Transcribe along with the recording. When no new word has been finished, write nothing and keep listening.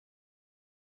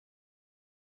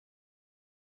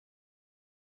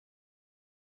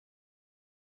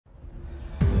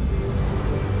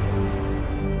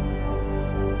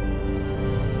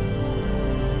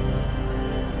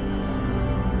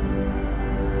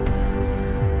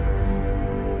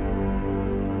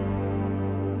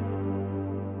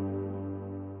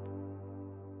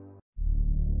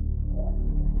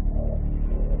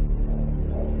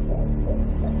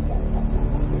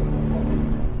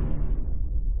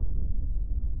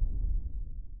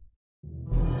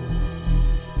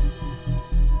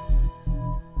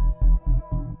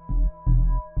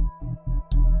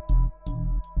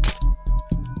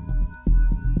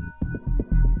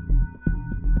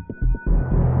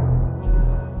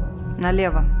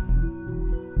Налево.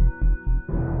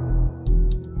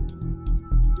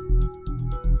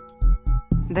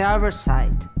 The other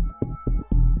side.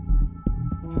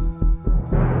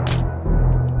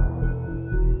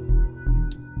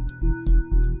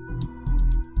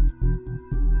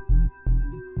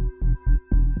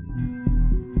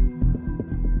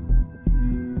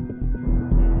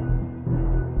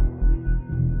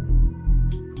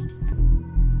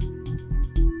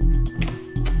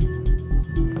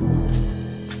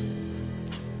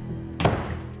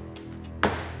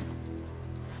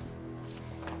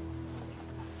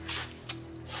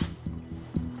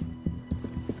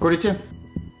 Курите?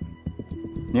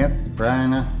 Нет,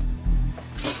 правильно.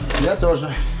 Я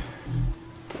тоже.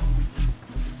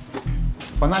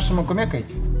 По-нашему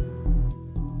кумекаете?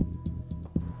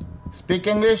 Speak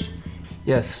English?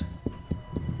 Yes.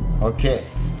 Okay.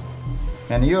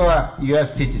 And you are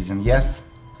US citizen, yes?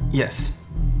 Yes.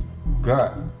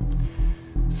 Good.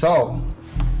 So,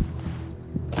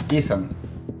 Ethan,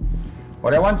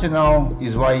 what I want to know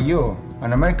is why you,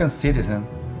 an American citizen,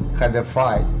 had a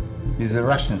fight with a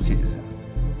Russian citizen.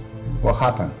 What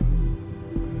happened?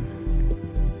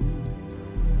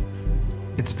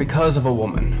 It's because of a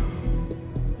woman.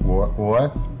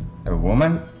 What? A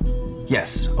woman?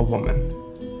 Yes, a woman.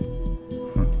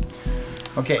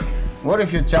 Okay, what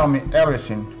if you tell me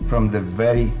everything from the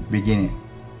very beginning?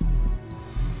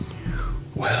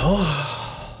 Well...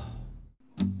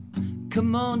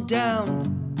 Come on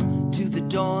down to the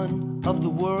dawn of the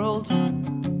world.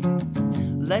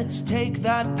 Let's take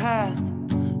that path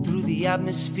through the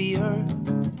atmosphere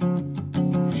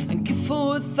and give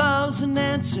 4,000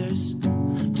 answers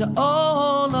to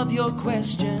all of your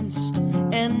questions,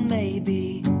 and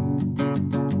maybe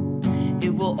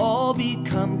it will all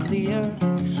become clear.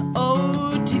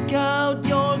 Oh, take out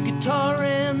your guitar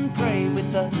and pray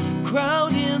with the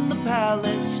crowd in the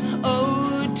palace.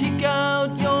 Oh, take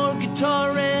out your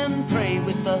guitar and pray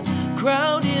with the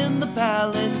crowd in the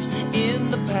palace,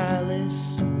 in the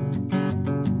palace.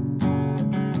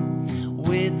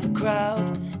 With the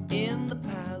crowd in the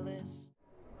palace.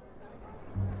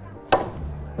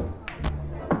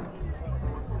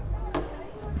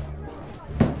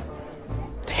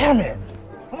 Damn it!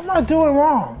 What am I doing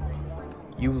wrong?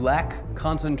 You lack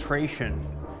concentration.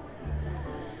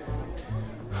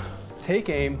 Take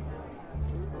aim.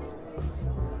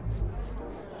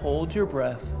 Hold your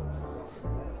breath.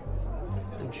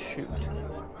 And shoot.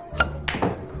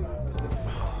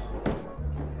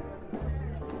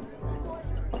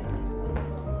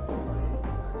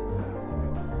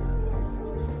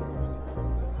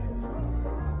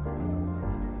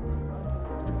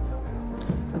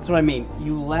 That's what I mean.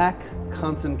 You lack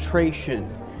concentration.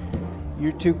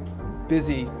 You're too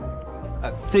busy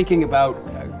thinking about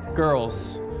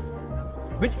girls.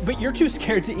 But you're too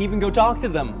scared to even go talk to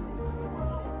them.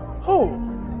 Who?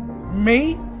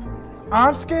 Me?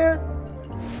 I'm scared?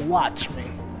 Watch me.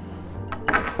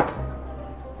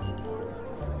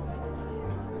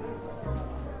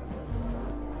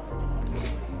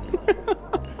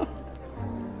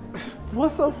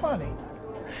 What's so funny?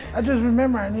 I just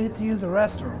remember I needed to use the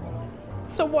restroom.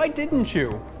 So why didn't you?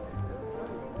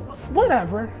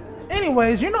 Whatever.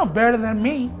 Anyways, you're no better than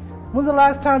me. When's the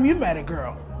last time you met a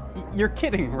girl? You're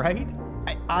kidding, right?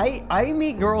 I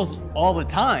meet girls all the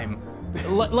time.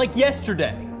 Like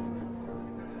yesterday.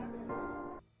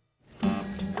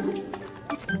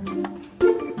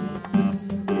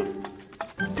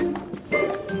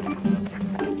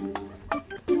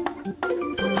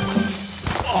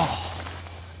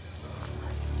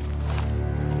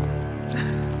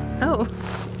 Oh,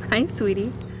 hi,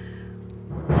 sweetie.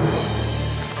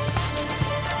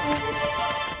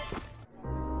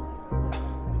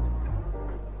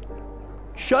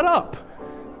 Shut up!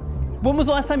 When was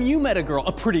the last time you met a girl,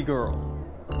 a pretty girl?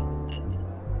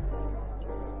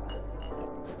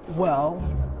 Well,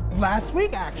 last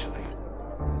week actually.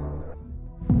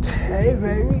 Hey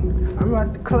baby, I'm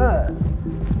at the club.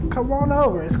 Come on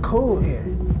over, it's cool here.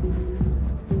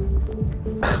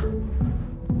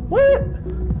 What?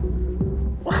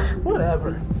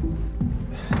 Whatever.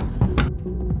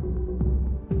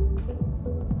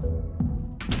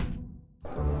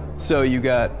 So you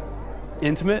got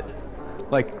intimate?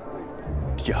 Like,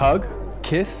 did you hug?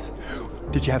 Kiss?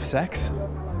 Did you have sex?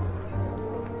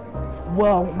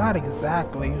 Well, not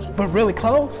exactly, but really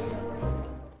close.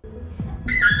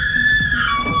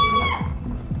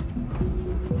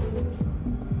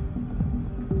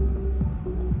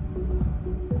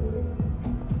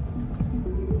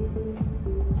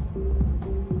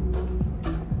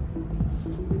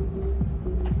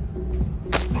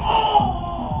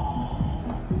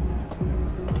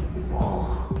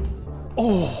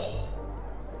 Oh.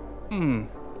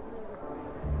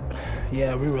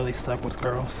 Yeah, we really suck with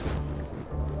girls.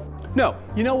 No,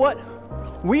 you know what?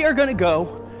 We are gonna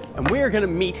go and we are gonna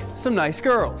meet some nice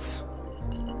girls.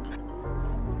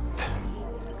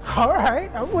 All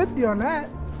right, I'm with you on that.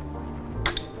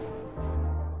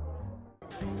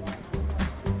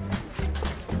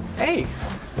 Hey,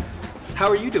 how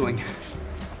are you doing?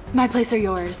 My place or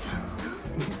yours?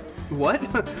 What?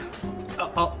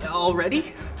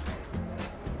 Already?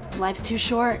 Life's too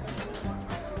short.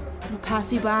 It'll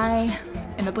pass you by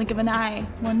in the blink of an eye.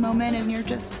 One moment and you're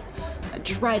just a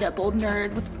dried up old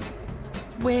nerd with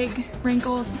wig,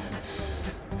 wrinkles.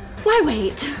 Why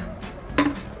wait?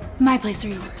 My place or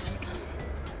yours?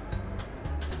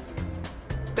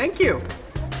 Thank you.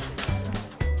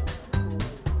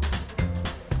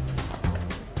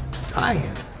 Hi.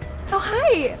 Oh,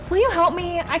 hi. Will you help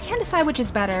me? I can't decide which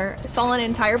is better. Swallow an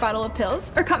entire bottle of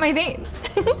pills or cut my veins.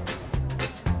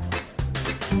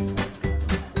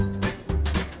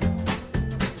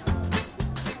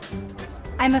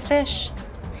 I'm a fish.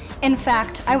 In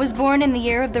fact, I was born in the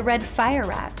year of the red fire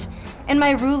rat, and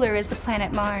my ruler is the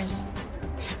planet Mars.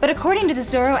 But according to the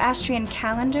Zoroastrian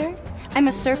calendar, I'm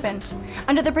a serpent,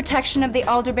 under the protection of the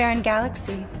Aldebaran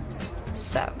galaxy.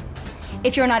 So,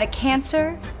 if you're not a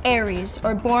Cancer, Aries,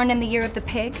 or born in the year of the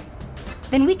pig,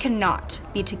 then we cannot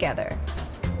be together.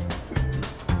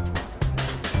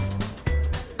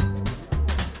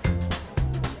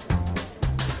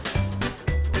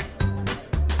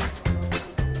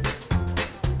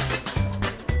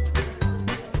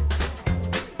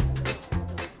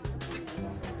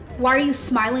 Why are you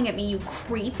smiling at me, you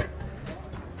creep?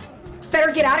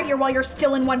 Better get out of here while you're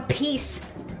still in one piece.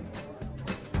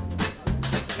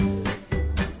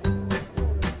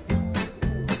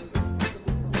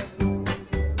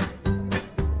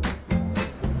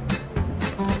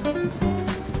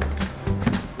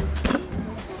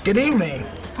 Good evening.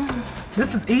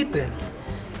 This is Ethan.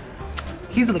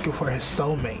 He's looking for his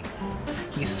soulmate.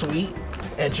 He's sweet,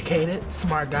 educated,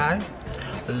 smart guy,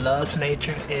 loves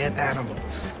nature and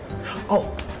animals.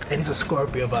 Oh, and he's a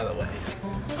Scorpio, by the way.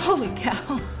 Holy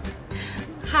cow.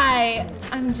 Hi,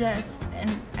 I'm Jess, and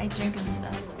I drink and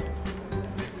stuff.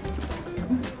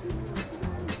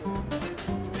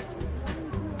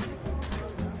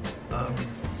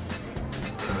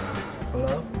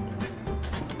 Hello?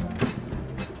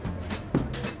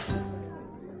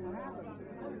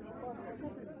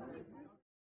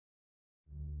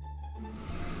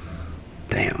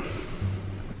 Damn.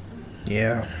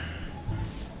 Yeah.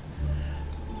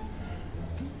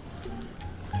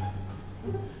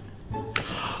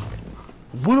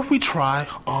 What if we try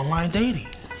online dating?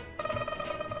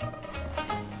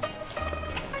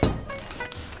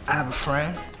 I have a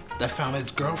friend that found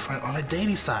his girlfriend on a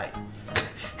dating site.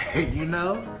 And you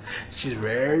know, she's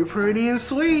very pretty and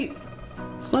sweet.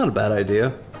 It's not a bad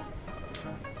idea.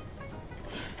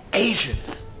 Asian.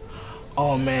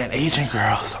 Oh man, Asian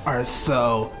girls are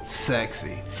so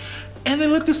sexy. And they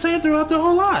look the same throughout their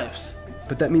whole lives.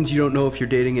 But that means you don't know if you're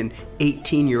dating an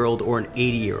 18-year-old or an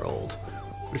 80-year-old.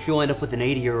 What if you'll end up with an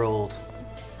 80-year-old?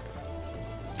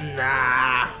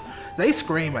 Nah, they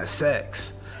scream at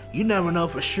sex. You never know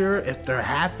for sure if they're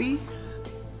happy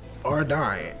or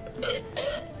dying.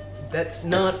 That's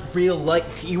not real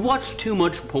life. You watch too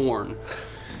much porn.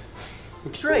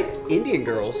 That's right, Indian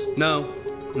girls. No,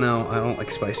 I don't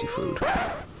like spicy food.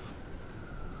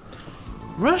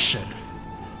 Russian.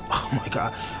 Oh my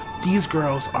God, these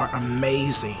girls are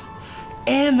amazing.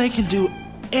 And they can do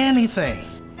anything.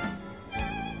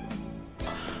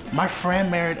 My friend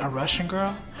married a Russian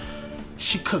girl.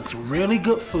 She cooked really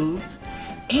good food,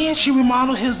 and she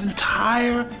remodeled his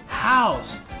entire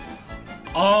house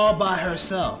all by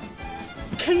herself.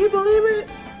 Can you believe it?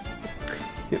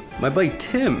 Yeah, my buddy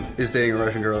Tim is dating a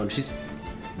Russian girl, and she's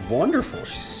wonderful.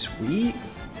 She's sweet,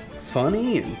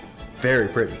 funny, and very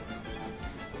pretty.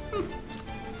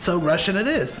 So Russian it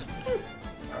is.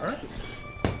 All right.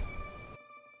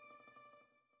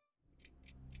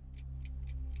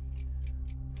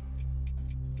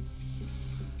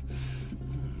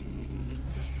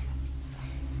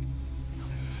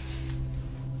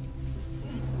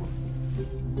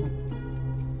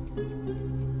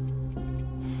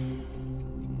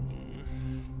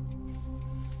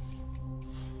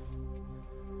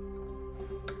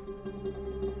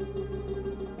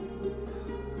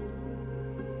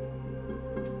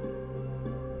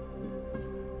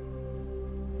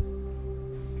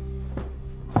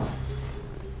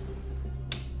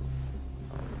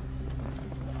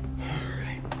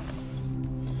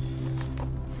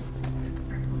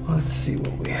 Let's see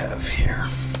what we have here.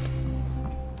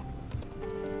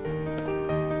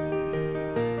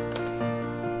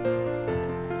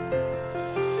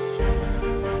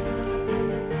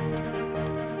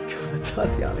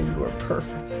 Tatiana, you are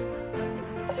perfect.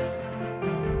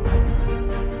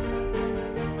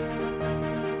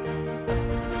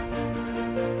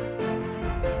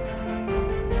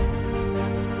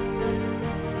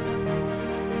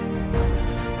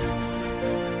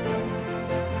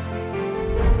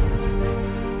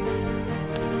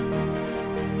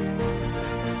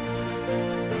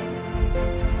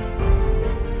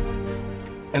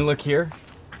 And look here.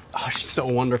 Oh, she's so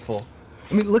wonderful.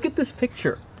 I mean, look at this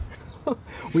picture.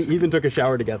 We even took a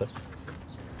shower together.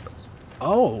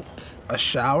 Oh, a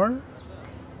shower?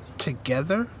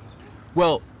 Together?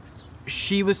 Well,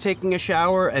 she was taking a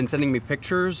shower and sending me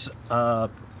pictures. I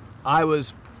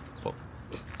was, well,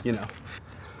 you know.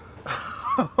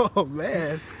 Oh,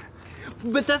 man.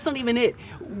 But that's not even it.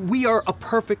 We are a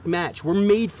perfect match. We're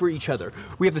made for each other.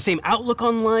 We have the same outlook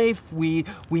on life. We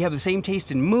have the same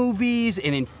taste in movies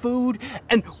and in food.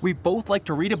 And we both like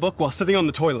to read a book while sitting on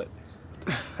the toilet.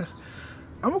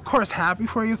 I'm of course happy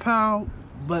for you, pal,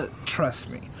 but trust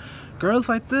me, girls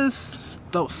like this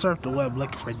don't surf the web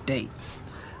looking for dates.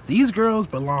 These girls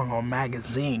belong on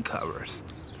magazine covers.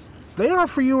 They aren't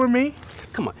for you or me.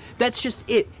 Come on, that's just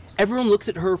it. Everyone looks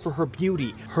at her for her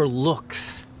beauty, her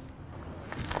looks.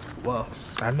 Well,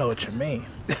 I know what you mean.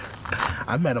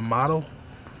 I met a model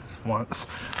once.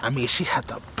 I mean, she had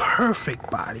the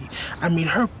perfect body. I mean,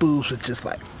 her boobs was just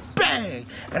like bang,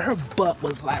 and her butt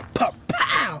was like pow.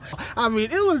 I mean,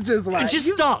 it was just like... Just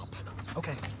stop.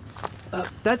 Okay.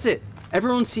 That's it.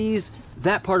 Everyone sees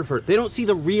that part of her. They don't see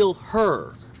the real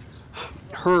her.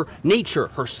 Her nature,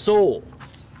 her soul.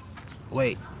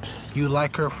 Wait, you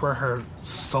like her for her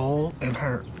soul and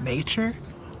her nature?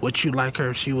 Would you like her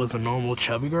if she was a normal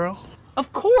chubby girl?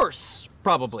 Of course.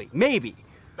 Probably. Maybe.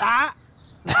 Ah,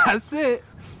 that's it.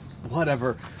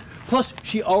 Whatever. Plus,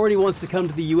 she already wants to come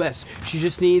to the U.S. She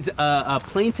just needs a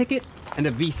plane ticket and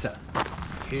a visa.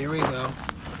 Here we go.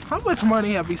 How much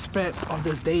money have we spent on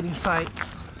this dating site?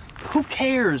 Who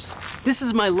cares? This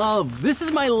is my love. This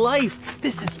is my life.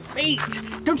 This is fate.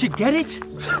 Don't you get it?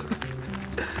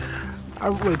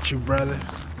 I'm with you, brother.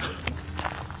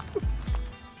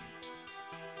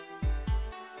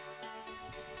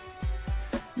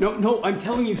 No, I'm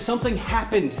telling you, something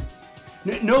happened.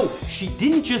 No, she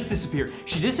didn't just disappear.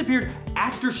 She disappeared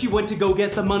after she went to go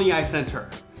get the money I sent her.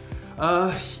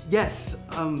 Yes,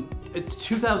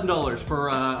 $2,000 for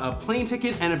a plane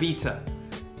ticket and a visa.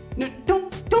 No,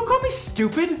 don't call me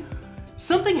stupid.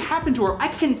 Something happened to her. I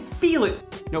can feel it.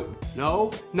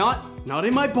 No, not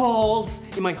in my balls.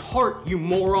 In my heart, you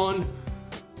moron.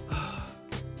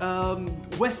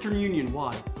 Western Union,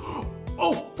 why?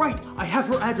 Oh, right, I have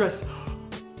her address.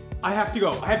 I have to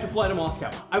go. I have to fly to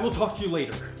Moscow. I will talk to you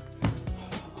later.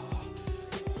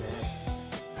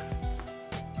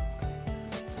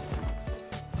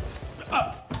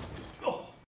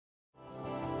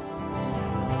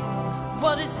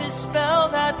 What is this spell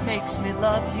that makes me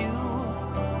love you?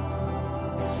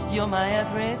 You're my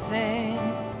everything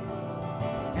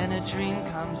and a dream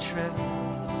come true.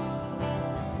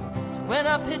 When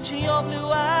I picture your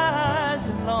blue eyes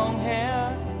and long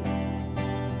hair,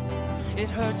 it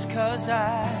hurts 'cause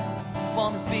I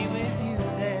wanna be with you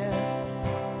there.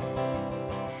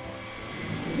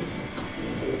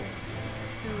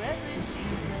 Through every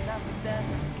season I put them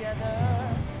together.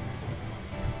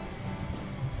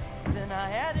 Then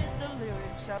I added the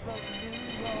lyrics I wrote to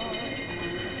Leroy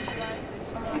to write this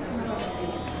love song.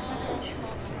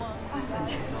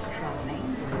 Passengers traveling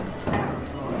with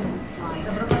Aeroflot flight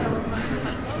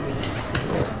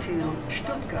 362 to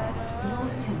Stuttgart. Your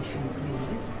attention,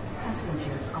 please.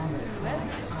 Passengers on the flight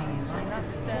are invited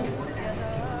to board at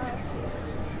gate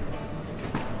 6.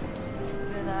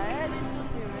 Then I added the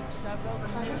lyrics I wrote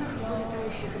to Leroy.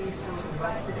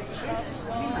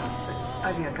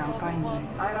 Авиакомпании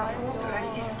Аэрофлот,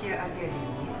 российские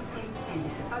авиалинии,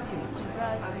 71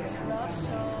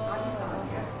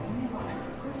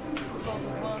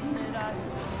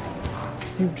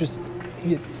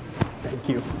 Thank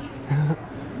you.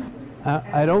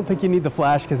 I don't think you need the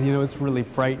flash because you know it's really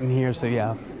bright in here, so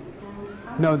yeah.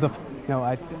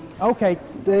 Okay,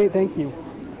 thank you.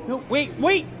 No,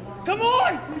 wait, come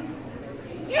on!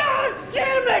 God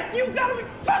damn it! You gotta be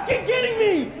fucking kidding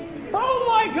me! Oh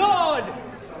my God!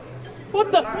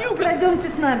 What the? You Пройдемте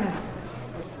с нами.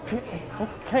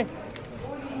 Okay.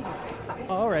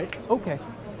 All right. Okay.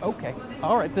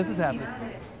 All right. This is happening.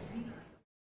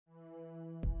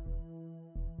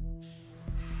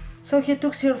 So he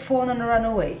took your phone and ran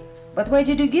away. But why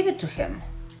did you give it to him?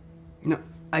 No,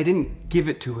 I didn't give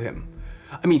it to him.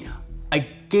 I mean, I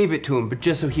gave it to him, but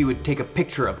just so he would take a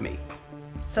picture of me.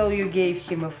 So you gave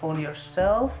him a phone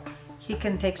yourself? He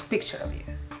can take a picture of you.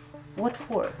 What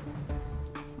for?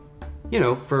 You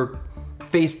know, for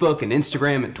Facebook and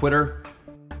Instagram and Twitter.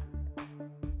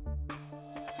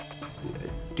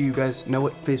 Do you guys know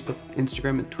what Facebook,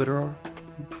 Instagram, and Twitter are?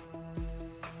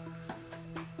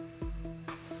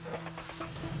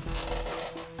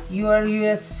 You are a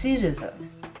US citizen.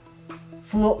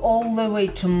 Flew all the way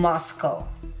to Moscow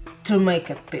to make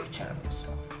a picture of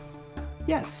yourself.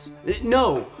 Yes.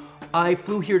 No, I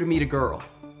flew here to meet a girl.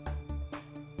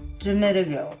 To meet a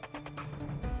girl.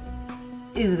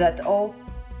 Is that all?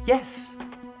 Yes.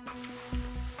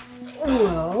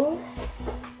 Well...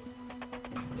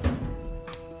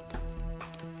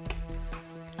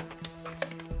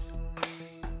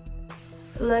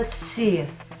 let's see.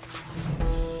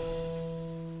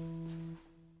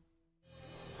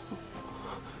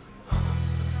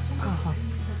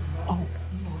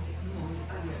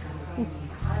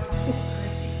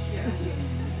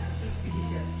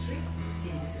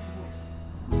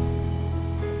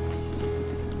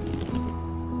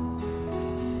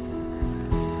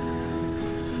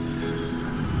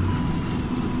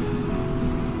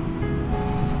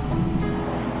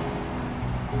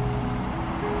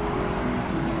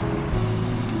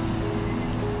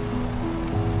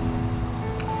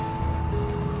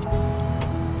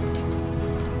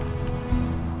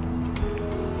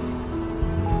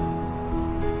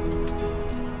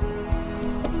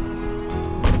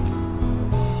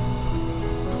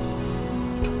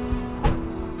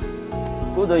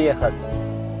 Куда ехать?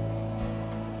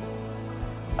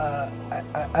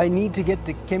 I need to get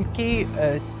to Khimki.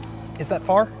 Is that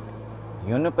far?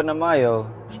 Я не понимаю,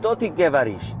 что ты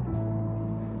говоришь?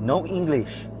 No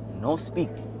English, no speak.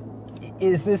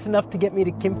 Is this enough to get me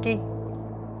to Khimki?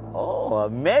 Oh,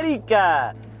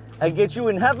 America! I'll get you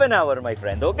in half an hour, my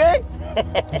friend, okay?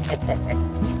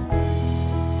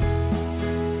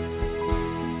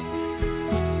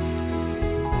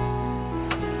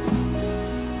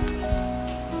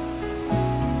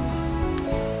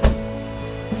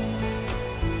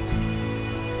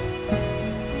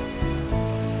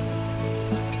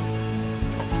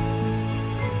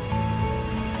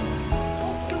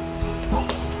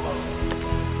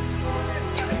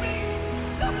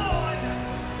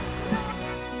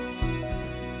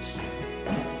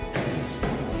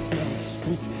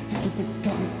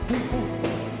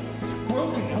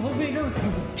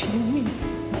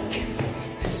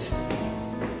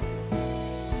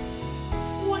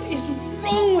 What is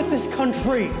wrong with this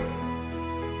country?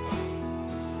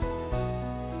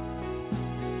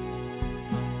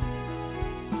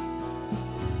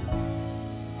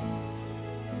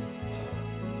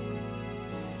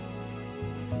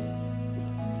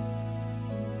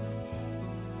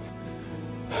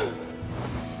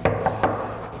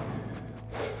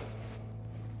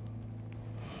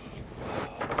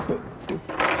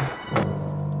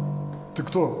 Ты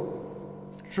кто?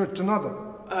 Что тебе надо?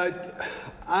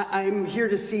 I'm here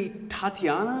to see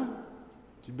Tatiana.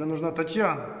 Тебе нужна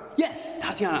Татьяна. Yes,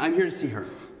 Tatiana. I'm here to see her.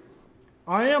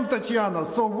 I am Tatiana,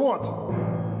 so what?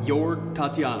 You're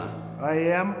Tatiana. I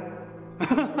am.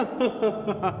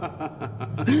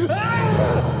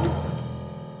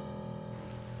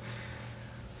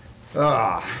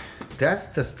 Ah, that's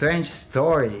the strange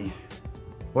story.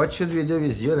 What should we do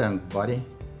with you then, buddy?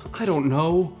 I don't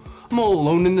know. I'm all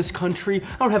alone in this country.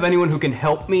 I don't have anyone who can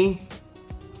help me.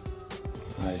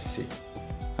 I see.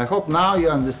 I hope now you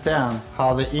understand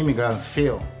how the immigrants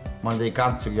feel when they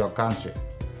come to your country.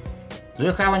 Do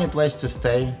you have any place to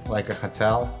stay, like a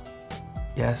hotel?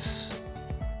 Yes.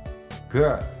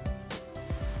 Good.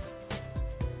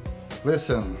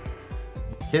 Listen,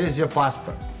 here is your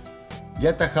passport.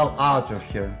 Get the hell out of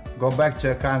here. Go back to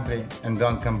your country and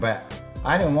don't come back.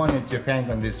 I don't want you to hang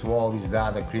on this wall with the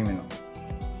other criminals.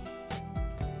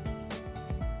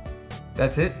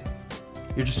 That's it?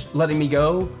 You're just letting me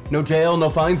go? No jail, no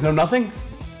fines, no nothing?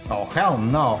 Oh, hell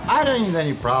no. I don't need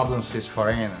any problems with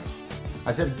foreigners.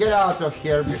 I said get out of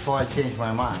here before I change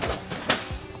my mind.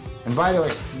 And by the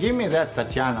way, give me that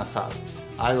Tatiana service.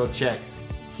 I will check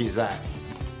his ass.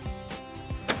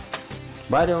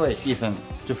 By the way, Ethan,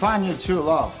 to find your true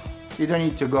love, you don't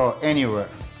need to go anywhere.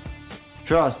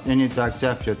 First, you need to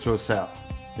accept your true self.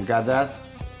 You got that?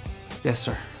 Yes,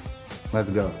 sir. Let's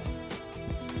go.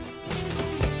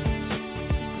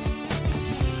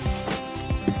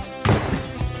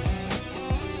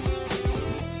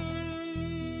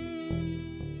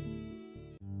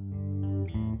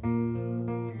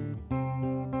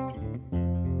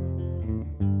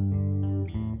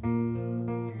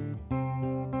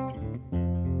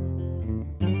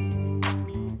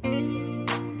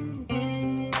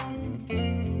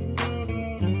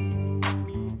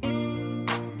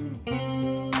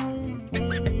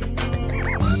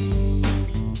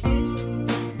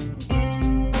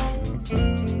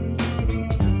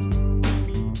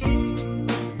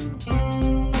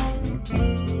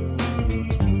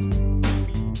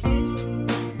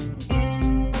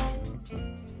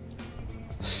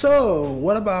 So,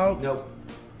 what about... Nope.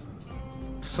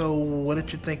 So, what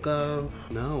did you think of...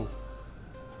 No.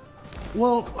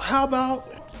 Well, how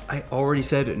about... I already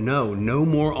said no. No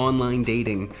more online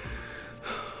dating.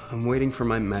 I'm waiting for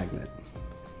my magnet.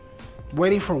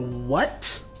 Waiting for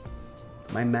what?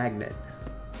 My magnet.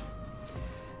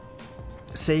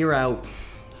 Say you're out,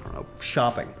 I don't know,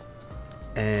 shopping,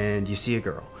 and you see a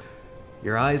girl.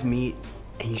 Your eyes meet,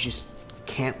 and you just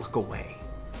can't look away.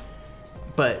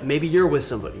 But maybe you're with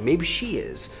somebody, maybe she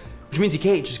is, which means you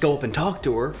can't just go up and talk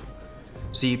to her.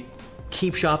 So you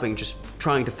keep shopping, just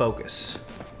trying to focus.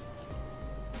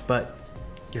 But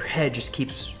your head just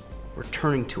keeps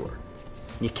returning to her.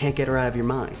 And you can't get her out of your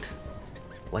mind.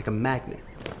 Like a magnet.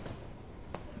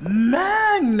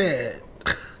 Magnet!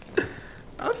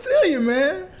 I feel you,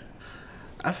 man.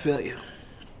 I feel you.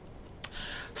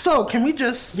 So, can we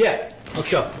just... Yeah,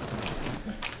 let's go.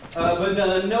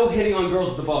 But no hitting on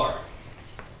girls at the bar.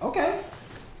 Okay.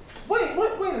 Wait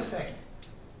a second.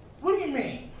 What do you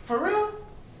mean? For real?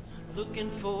 Looking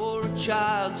for a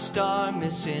child star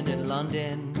missing in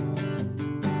London.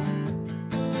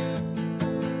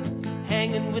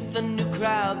 Hanging with a new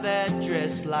crowd that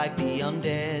dress like the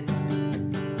undead.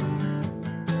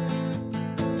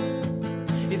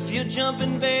 If you're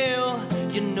jumping bail,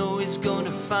 you know he's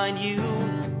gonna find you.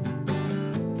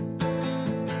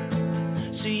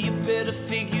 So you better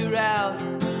figure out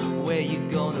where you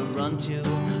gonna run to.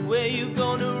 Where you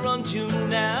gonna run to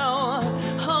now?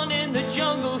 Hunt in the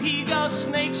jungle, he got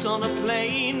snakes on a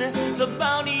plane. The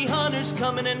bounty hunter's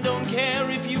coming and don't care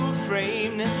if you were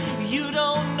framed. You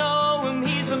don't know him,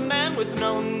 he's the man with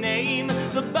no name.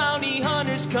 The bounty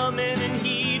hunter's coming and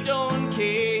he don't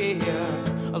care.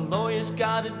 A lawyer's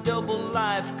got a double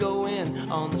life going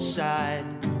on the side,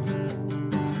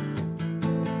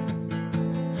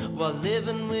 while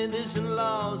living with his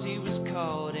in-laws he was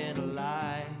caught in a